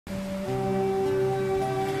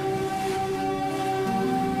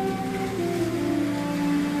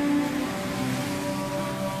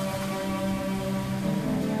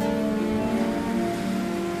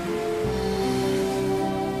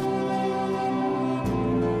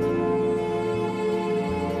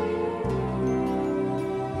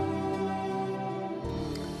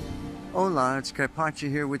Hola, it's Kaypacha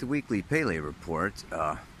here with the weekly Pele report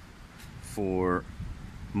for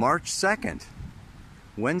March 2nd,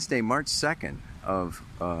 Wednesday, March 2nd of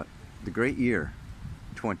the great year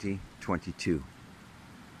 2022.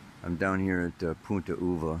 I'm down here at Punta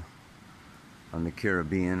Uva on the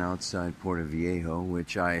Caribbean outside Puerto Viejo,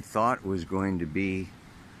 which I thought was going to be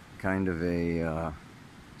kind of a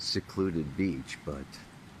secluded beach, but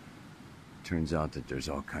turns out that there's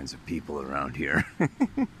all kinds of people around here.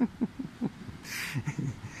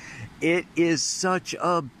 It is such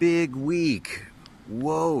a big week.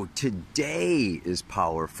 Whoa, today is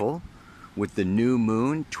powerful with the new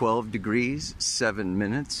moon, 12 degrees, 7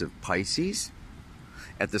 minutes of Pisces.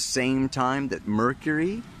 At the same time that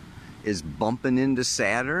Mercury is bumping into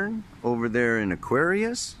Saturn over there in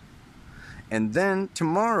Aquarius. And then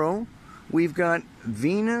tomorrow we've got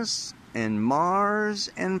Venus and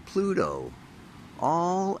Mars and Pluto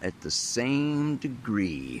all at the same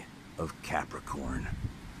degree of Capricorn.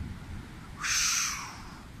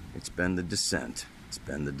 It's been the descent. It's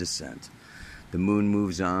been the descent. The moon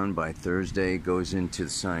moves on by Thursday, goes into the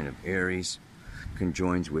sign of Aries,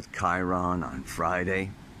 conjoins with Chiron on Friday,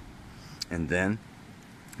 and then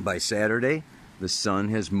by Saturday the sun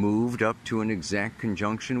has moved up to an exact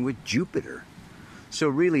conjunction with Jupiter. So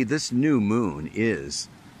really this new moon is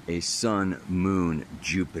a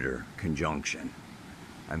Sun-Moon-Jupiter conjunction.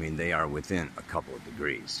 I mean, they are within a couple of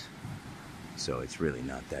degrees, so it's really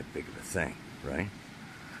not that big of a thing, right?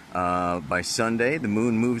 By Sunday, the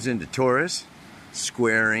moon moves into Taurus,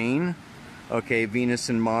 squaring, okay, Venus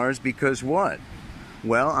and Mars, because what?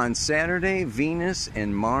 Well, on Saturday, Venus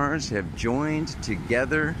and Mars have joined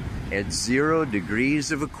together at 0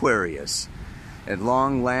 degrees of Aquarius. At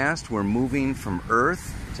long last, we're moving from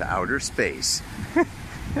Earth to outer space.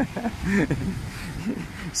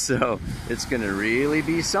 So it's going to really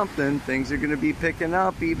be something. Things are going to be picking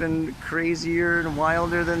up even crazier and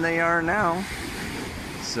wilder than they are now.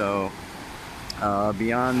 So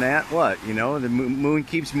beyond that, what? You know, the moon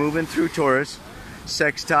keeps moving through Taurus,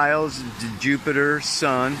 sextiles Jupiter,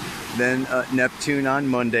 Sun, then Neptune on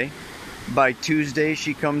Monday. By Tuesday,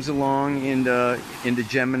 she comes along into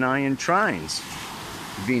Gemini and trines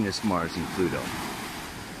Venus, Mars, and Pluto.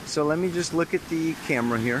 So let me just look at the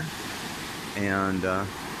camera here and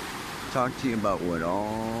talk to you about what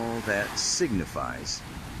all that signifies.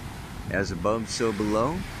 As above, so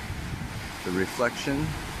below, the reflection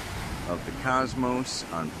of the cosmos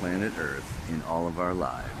on planet Earth in all of our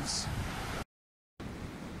lives.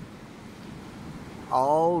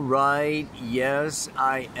 All right, yes,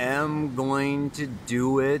 I am going to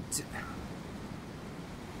do it.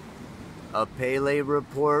 A Pele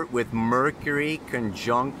report with Mercury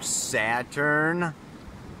conjunct Saturn.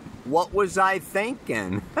 What was I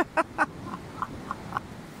thinking?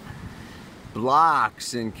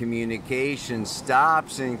 Blocks in communication,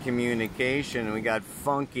 stops in communication. We got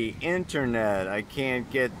funky internet. I can't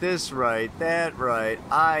get this right, that right.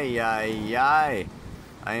 Ay, ay, ay.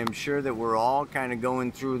 I am sure that we're all kind of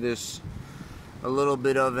going through this a little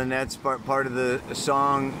bit of, and that's part of the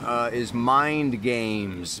song is mind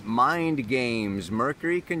games. Mind games.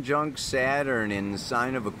 Mercury conjunct Saturn in the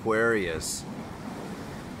sign of Aquarius.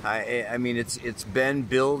 I mean, it's been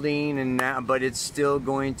building, and now, but it's still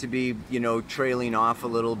going to be, you know, trailing off a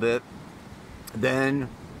little bit. Then,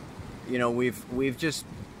 you know, we've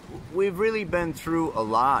really been through a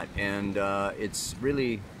lot, and it's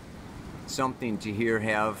really something to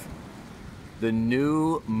have the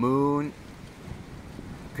new moon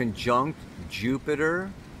conjunct Jupiter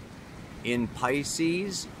in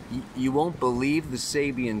Pisces. You won't believe the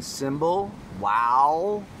Sabian symbol.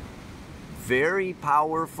 Wow. Very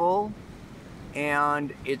powerful,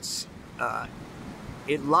 and it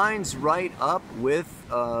lines right up with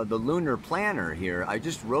the lunar planner here. I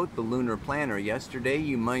just wrote the lunar planner yesterday.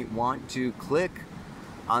 You might want to click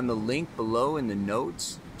on the link below in the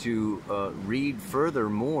notes to read further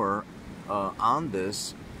more on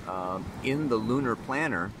this in the lunar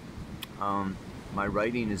planner. My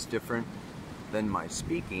writing is different than my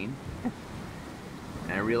speaking.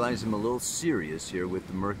 And I realize I'm a little serious here with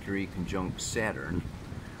the Mercury conjunct Saturn.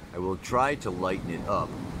 I will try to lighten it up,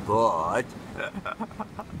 but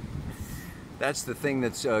that's the thing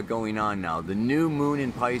that's going on now. The new moon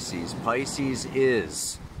in Pisces. Pisces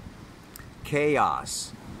is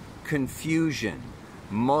chaos, confusion,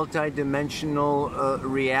 multidimensional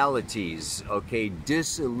realities, okay,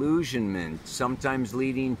 disillusionment, sometimes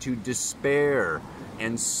leading to despair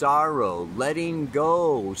and sorrow, letting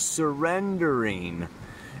go, surrendering.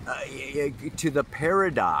 to the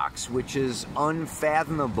paradox, which is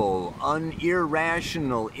unfathomable,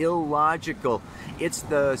 irrational, illogical. It's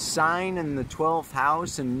the sign in the 12th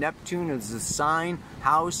house, and Neptune is the sign,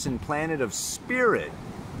 house, and planet of spirit.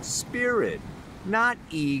 Spirit, not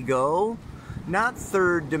ego, not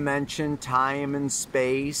third dimension, time and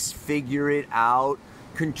space, figure it out,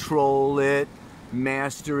 control it,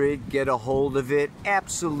 master it, get a hold of it.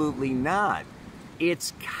 Absolutely not.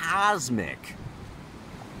 It's cosmic.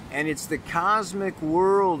 And it's the cosmic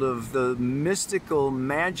world of the mystical,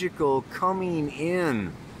 magical coming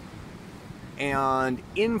in and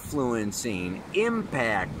influencing,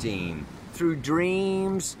 impacting through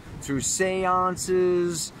dreams, through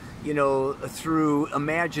seances, you know, through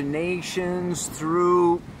imaginations,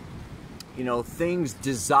 through, you know, things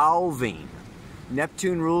dissolving.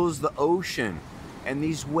 Neptune rules the ocean, and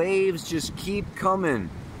these waves just keep coming.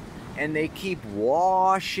 And they keep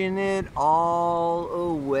washing it all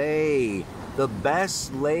away. The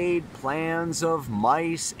best laid plans of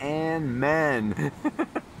mice and men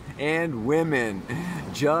and women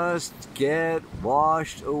just get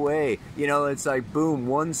washed away. You know, it's like, boom,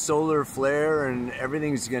 one solar flare and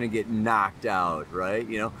everything's going to get knocked out, right?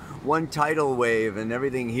 You know, one tidal wave and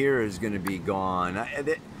everything here is going to be gone.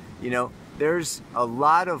 You know, there's a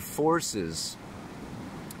lot of forces,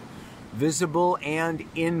 visible and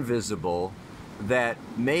invisible, that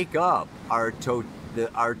make up our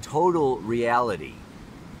total reality.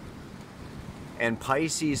 And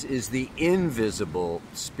Pisces is the invisible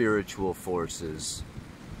spiritual forces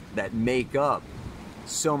that make up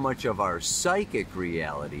so much of our psychic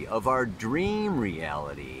reality, of our dream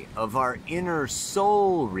reality, of our inner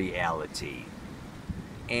soul reality.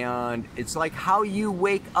 And it's like how you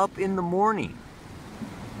wake up in the morning.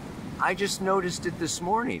 I just noticed it this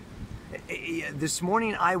morning. This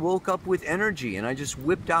morning I woke up with energy and I just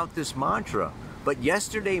whipped out this mantra. But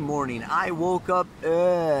yesterday morning I woke up,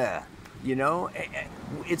 you know,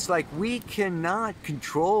 it's like we cannot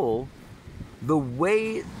control the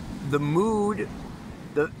way, the mood,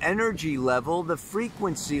 the energy level, the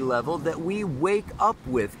frequency level that we wake up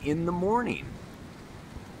with in the morning.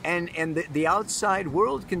 And the outside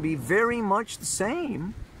world can be very much the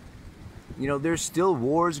same. You know, there's still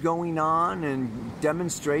wars going on and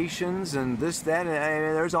demonstrations and this, that,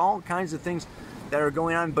 there's all kinds of things that are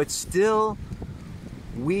going on, but still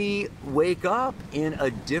we wake up in a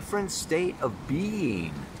different state of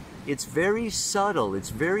being. It's very subtle, it's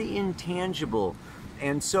very intangible.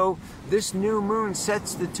 And so this new moon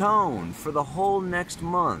sets the tone for the whole next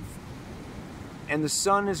month. And the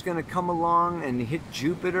sun is going to come along and hit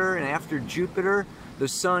Jupiter, and after Jupiter, the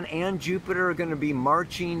sun and Jupiter are going to be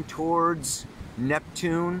marching towards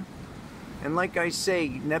Neptune. And like I say,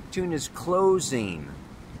 Neptune is closing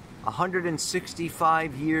a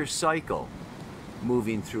 165-year cycle,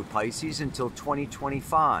 moving through Pisces until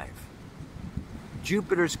 2025.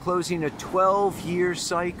 Jupiter's closing a 12-year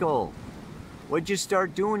cycle. What'd you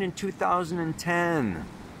start doing in 2010?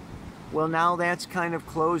 Well, now that's kind of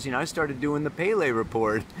closing. I started doing the Pele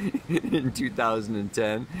report in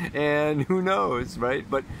 2010, and who knows, right?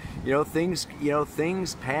 But things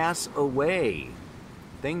pass away.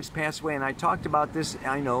 Things pass away, and I talked about this,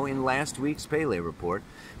 I know, in last week's Pele report,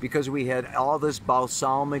 because we had all this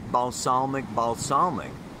balsamic.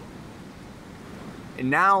 And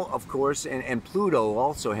now, of course, and Pluto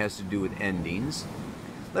also has to do with endings.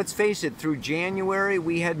 Let's face it, through January,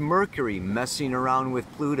 we had Mercury messing around with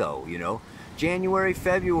Pluto, January,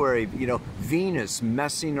 February, Venus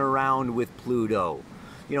messing around with Pluto.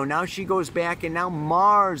 Now she goes back and now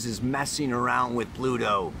Mars is messing around with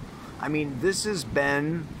Pluto. I mean, this has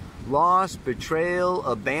been loss, betrayal,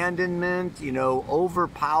 abandonment,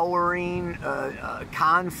 overpowering,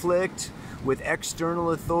 conflict with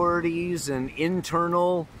external authorities and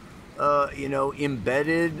internal,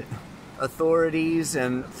 embedded authorities.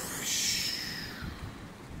 And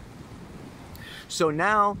so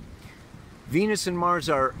now Venus and Mars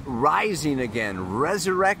are rising again,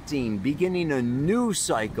 resurrecting, beginning a new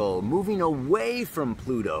cycle, moving away from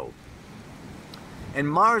Pluto. And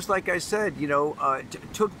Mars, like I said,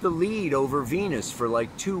 took the lead over Venus for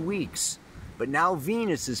like 2 weeks. But now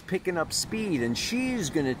Venus is picking up speed and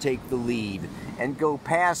she's going to take the lead and go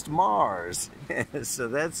past Mars. So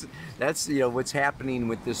that's what's happening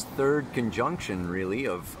with this third conjunction, really,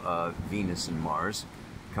 of Venus and Mars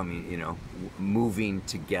coming, moving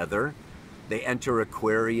together. They enter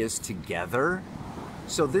Aquarius together.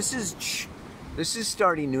 So this is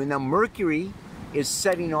starting new. Now Mercury is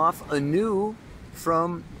setting off anew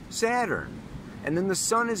from Saturn. And then the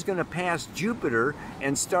sun is going to pass Jupiter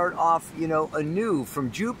and start off, you know, anew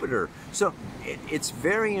from Jupiter. So it's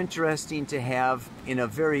very interesting to have, in a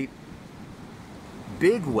very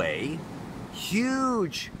big way,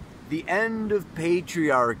 huge, the end of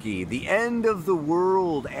patriarchy, the end of the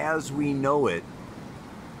world as we know it.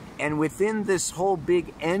 And within this whole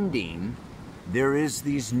big ending, there is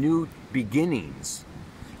these new beginnings.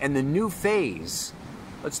 And the new phase,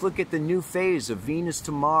 let's look at the new phase of Venus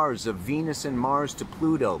to Mars, of Venus and Mars to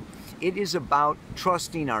Pluto. It is about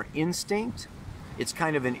trusting our instinct. It's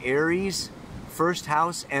kind of an Aries first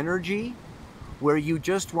house energy, where you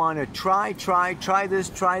just want to try this,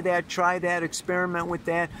 try that, experiment with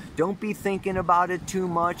that. Don't be thinking about it too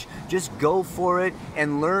much. Just go for it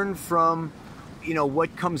and learn from, you know,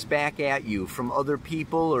 what comes back at you from other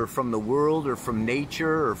people or from the world or from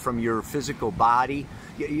nature or from your physical body.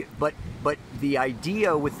 But the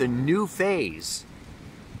idea with the new phase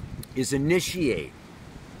is initiate.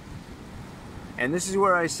 And this is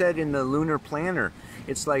where I said in the lunar planner,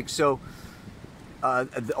 it's like, so,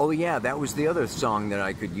 oh yeah, that was the other song that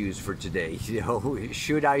I could use for today. You know,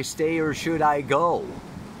 should I stay or should I go?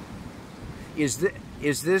 Is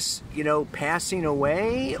this, you know, passing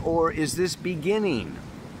away, or is this beginning?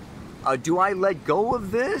 Do I let go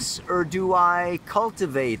of this, or do I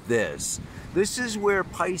cultivate this? This is where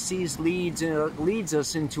Pisces leads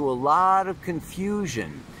us into a lot of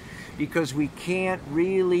confusion, because we can't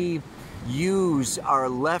really use our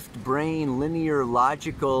left brain, linear,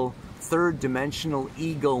 logical, third-dimensional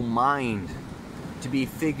ego mind to be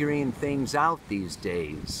figuring things out these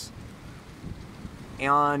days.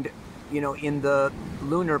 And, you know, in the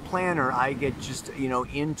lunar planner, I get just, you know,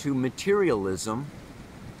 into materialism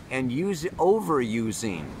and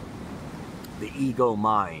overusing the ego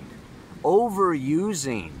mind,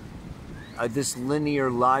 overusing this linear,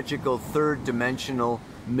 logical, third-dimensional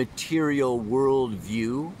material world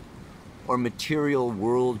view or material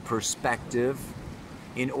world perspective,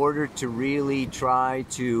 in order to really try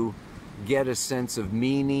to get a sense of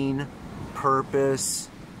meaning, purpose,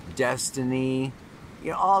 destiny.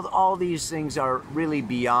 You know, all these things are really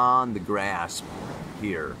beyond the grasp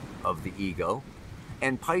here of the ego.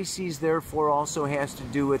 And Pisces, therefore, also has to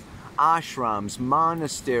do with ashrams,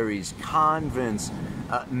 monasteries, convents,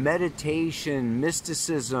 meditation,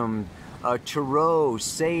 mysticism, tarot,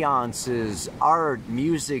 seances, art,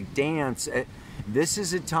 music, dance. This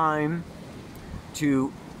is a time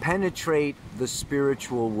to penetrate the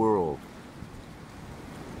spiritual world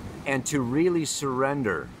and to really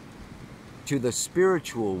surrender to the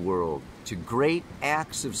spiritual world, to great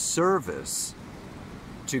acts of service,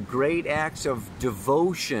 to great acts of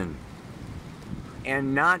devotion,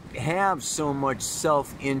 and not have so much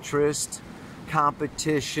self-interest,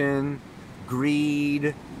 competition,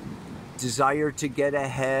 greed, desire to get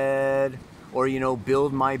ahead, or, you know,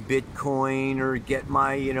 build my Bitcoin, or get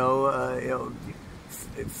my,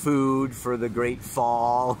 food for the great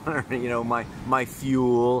fall, or, you know, my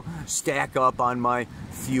fuel, stack up on my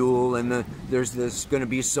fuel, and there's going to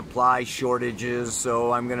be supply shortages,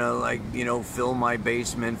 so I'm going to, like, you know, fill my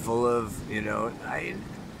basement full of, you know,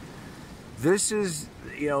 this is,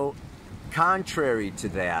 you know, contrary to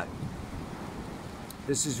that.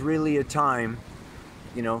 This is really a time,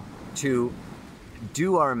 you know, to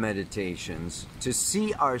do our meditations, to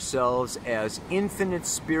see ourselves as infinite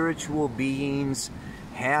spiritual beings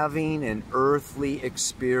having an earthly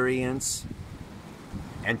experience,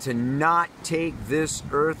 and to not take this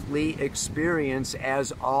earthly experience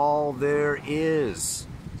as all there is.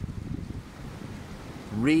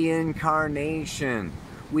 Reincarnation.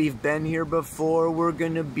 We've been here before, we're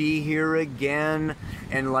going to be here again.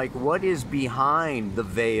 And, like, what is behind the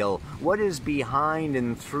veil? What is behind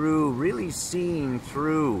and through? Really seeing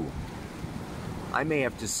through. I may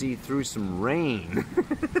have to see through some rain.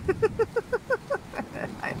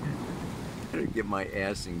 I better get my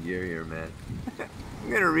ass in gear here, man. I'm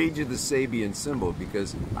going to read you the Sabian symbol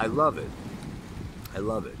because I love it. I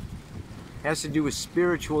love it. It has to do with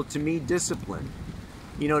spiritual, to me, discipline.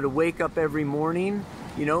 You know, to wake up every morning,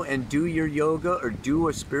 you know, and do your yoga or do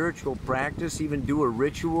a spiritual practice, even do a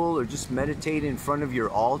ritual, or just meditate in front of your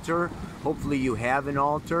altar. Hopefully you have an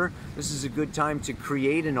altar. This is a good time to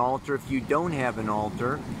create an altar if you don't have an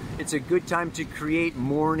altar. It's a good time to create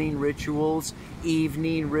morning rituals,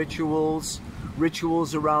 evening rituals,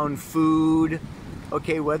 rituals around food.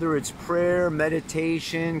 Okay, whether it's prayer,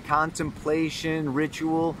 meditation, contemplation,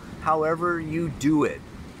 ritual, however you do it,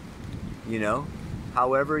 you know,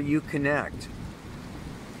 however you connect.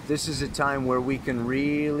 This is a time where we can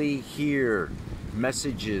really hear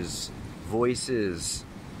messages, voices,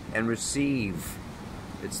 and receive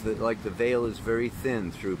It's like the veil is very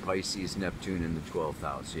thin through Pisces, Neptune in the 12th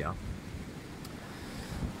house, yeah?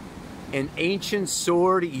 An ancient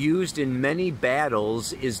sword used in many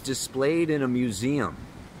battles is displayed in a museum.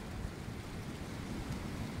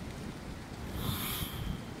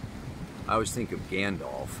 I always think of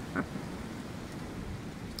Gandalf.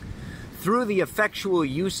 Through the effectual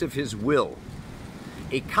use of his will,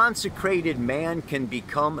 a consecrated man can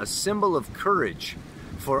become a symbol of courage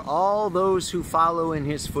for all those who follow in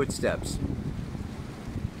his footsteps.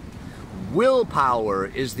 Willpower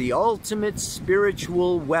is the ultimate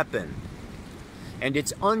spiritual weapon, and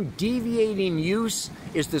its undeviating use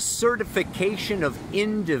is the certification of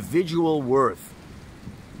individual worth.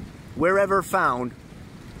 Wherever found,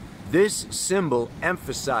 this symbol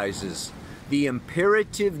emphasizes the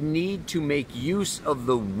imperative need to make use of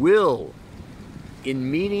the will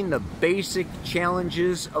in meeting the basic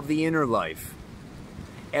challenges of the inner life,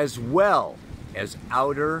 as well as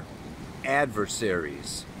outer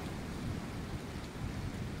adversaries.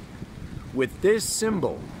 With this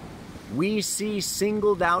symbol, we see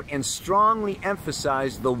singled out and strongly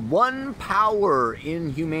emphasized the one power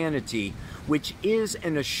in humanity, which is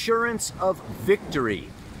an assurance of victory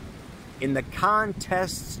in the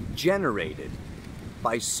contests generated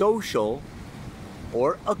by social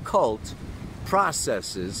or occult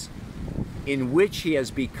processes in which he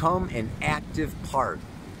has become an active part.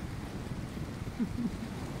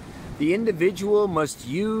 The individual must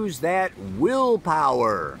use that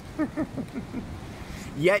willpower.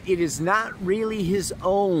 Yet it is not really his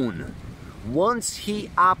own once he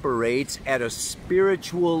operates at a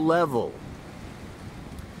spiritual level.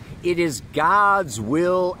 It is God's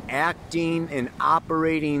will acting and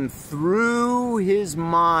operating through his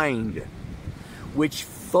mind, which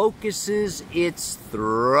focuses its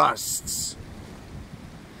thrusts.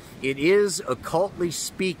 It is, occultly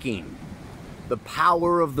speaking, the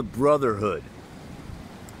power of the brotherhood,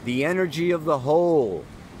 the energy of the whole,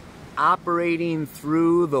 operating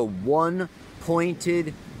through the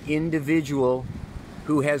one-pointed individual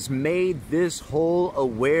who has made this whole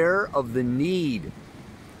aware of the need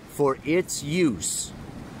for its use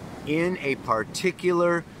in a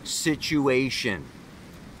particular situation.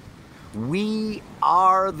 We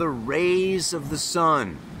are the rays of the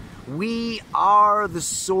sun. We are the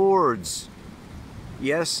swords.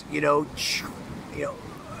 Yes,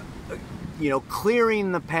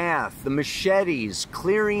 clearing the path, the machetes,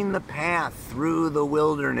 clearing the path through the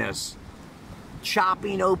wilderness,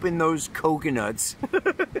 chopping open those coconuts.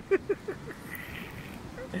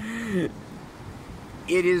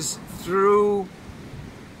 It is through,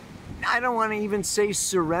 I don't want to even say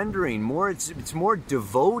surrendering, it's more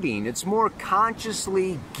devoting, it's more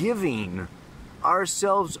consciously giving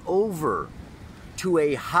ourselves over to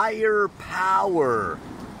a higher power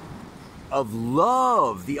of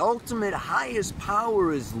love. The ultimate highest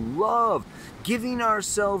power is love. Giving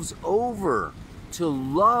ourselves over to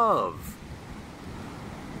love.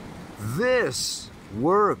 This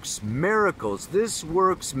works miracles. This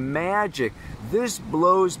works magic. This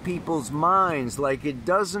blows people's minds. Like, it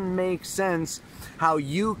doesn't make sense how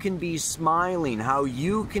you can be smiling, how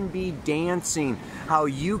you can be dancing, how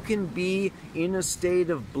you can be in a state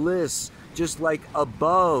of bliss, just like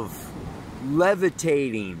above,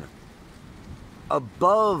 levitating,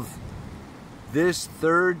 above this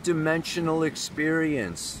third dimensional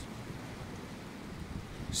experience.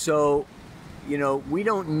 So, we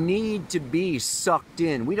don't need to be sucked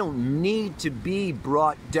in. We don't need to be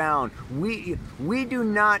brought down. We do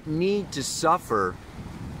not need to suffer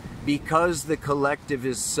because the collective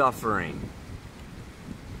is suffering.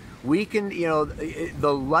 We can,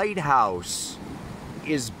 the lighthouse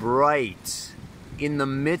is bright in the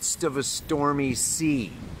midst of a stormy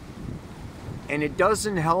sea. And it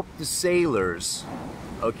doesn't help the sailors,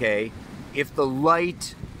 okay, if the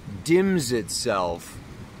light dims itself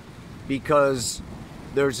because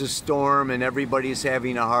there's a storm and everybody's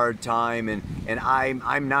having a hard time, and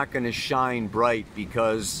I'm not going to shine bright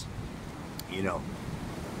because,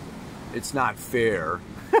 it's not fair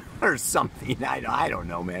or something. I don't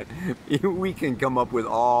know, man. We can come up with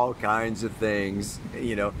all kinds of things,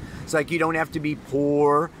 It's like you don't have to be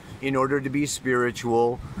poor in order to be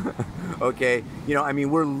spiritual, okay?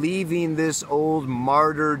 We're leaving this old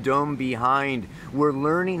martyrdom behind. We're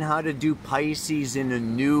learning how to do Pisces in a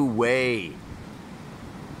new way.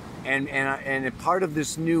 And a part of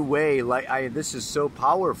this new way, this is so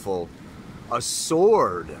powerful, a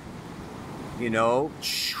sword,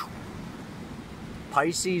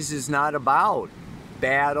 Pisces is not about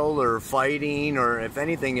battle or fighting, or if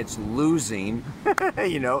anything, it's losing,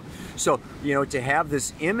 So, to have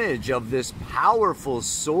this image of this powerful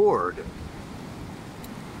sword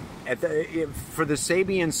for the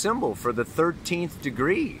Sabian symbol, for the 13th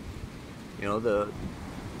degree. You know, the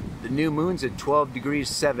new moon's at 12 degrees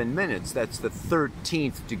 7 minutes. That's the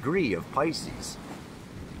 13th degree of Pisces.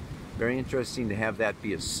 Very interesting to have that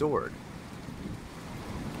be a sword.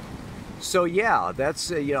 So yeah,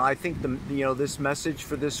 that's you know, I think this message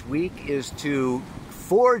for this week is to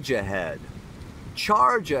forge ahead,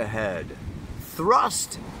 charge ahead,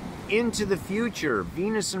 thrust into the future.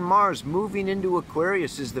 Venus and Mars moving into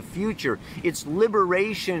Aquarius is the future. It's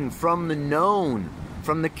liberation from the known,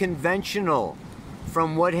 from the conventional,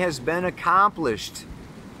 from what has been accomplished,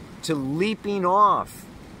 to leaping off,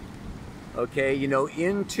 okay, you know,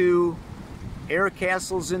 into air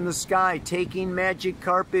castles in the sky, taking magic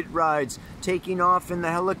carpet rides, taking off in the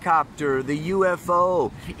helicopter, the UFO.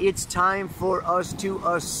 It's time for us to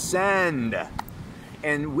ascend.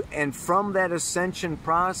 And from that ascension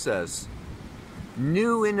process,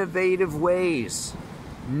 new innovative ways,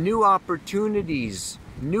 new opportunities,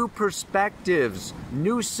 new perspectives,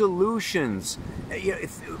 new solutions.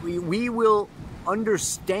 We will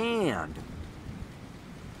understand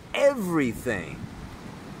everything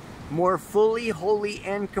more fully, wholly,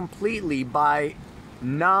 and completely by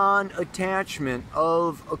non-attachment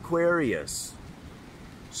of Aquarius.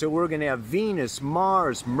 So we're going to have Venus,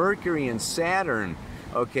 Mars, Mercury, and Saturn,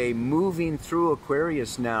 okay, moving through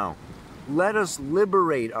Aquarius now. Let us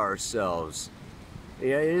liberate ourselves. It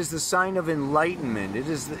is the sign of enlightenment. It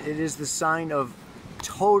is the sign of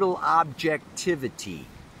total objectivity.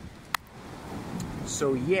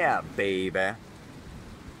 So yeah, baby.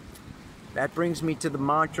 That brings me to the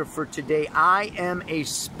mantra for today. I am a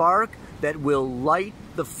spark that will light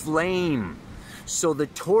the flame, so the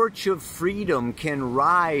torch of freedom can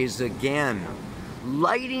rise again,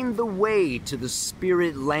 lighting the way to the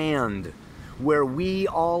spirit land, where we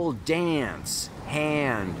all dance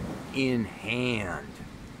hand in hand.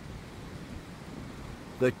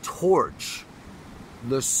 The torch,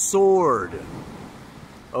 the sword.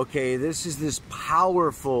 Okay, this is this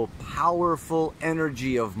powerful, powerful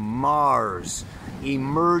energy of Mars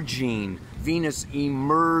emerging, Venus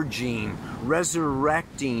emerging,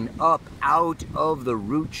 resurrecting up out of the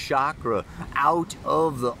root chakra, out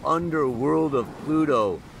of the underworld of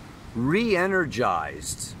Pluto,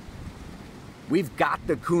 re-energized. We've got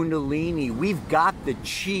the Kundalini, we've got the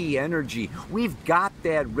Chi energy, we've got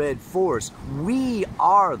that red force. We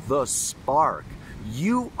are the spark.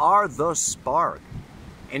 You are the spark.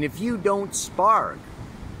 And if you don't spark,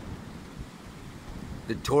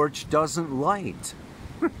 the torch doesn't light.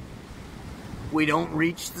 We don't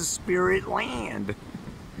reach the spirit land.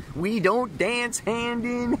 We don't dance hand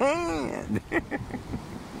in hand.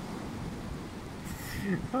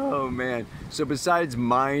 Oh man. So besides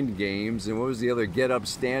mind games and what was the other get up,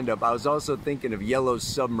 stand up, I was also thinking of Yellow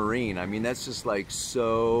Submarine. I mean, that's just like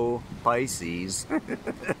so Pisces. You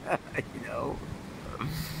know?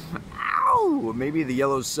 Ow! Maybe the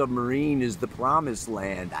Yellow Submarine is the promised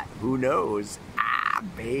land. Who knows? Ah,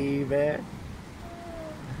 baby.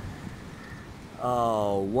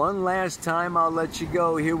 Oh, one last time I'll let you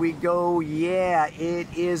go. Here we go. Yeah, it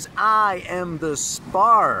is I am the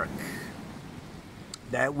spark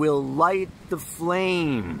that will light the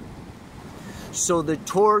flame, so the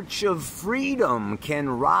torch of freedom can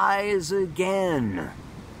rise again,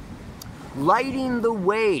 lighting the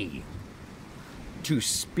way to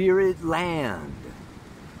spirit land,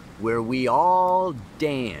 where we all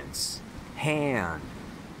dance hand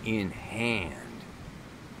in hand.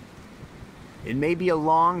 It may be a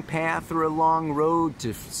long path or a long road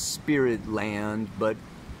to spirit land, but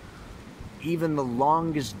even the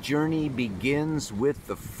longest journey begins with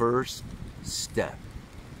the first step.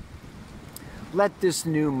 Let this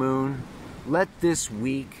new moon, let this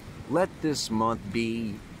week, let this month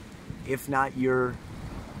be, if not your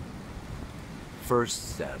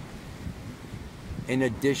first step, an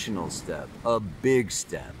additional step, a big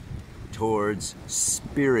step towards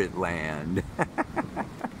spirit land.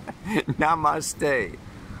 Namaste.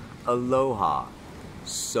 Aloha.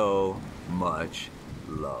 So much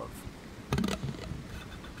love.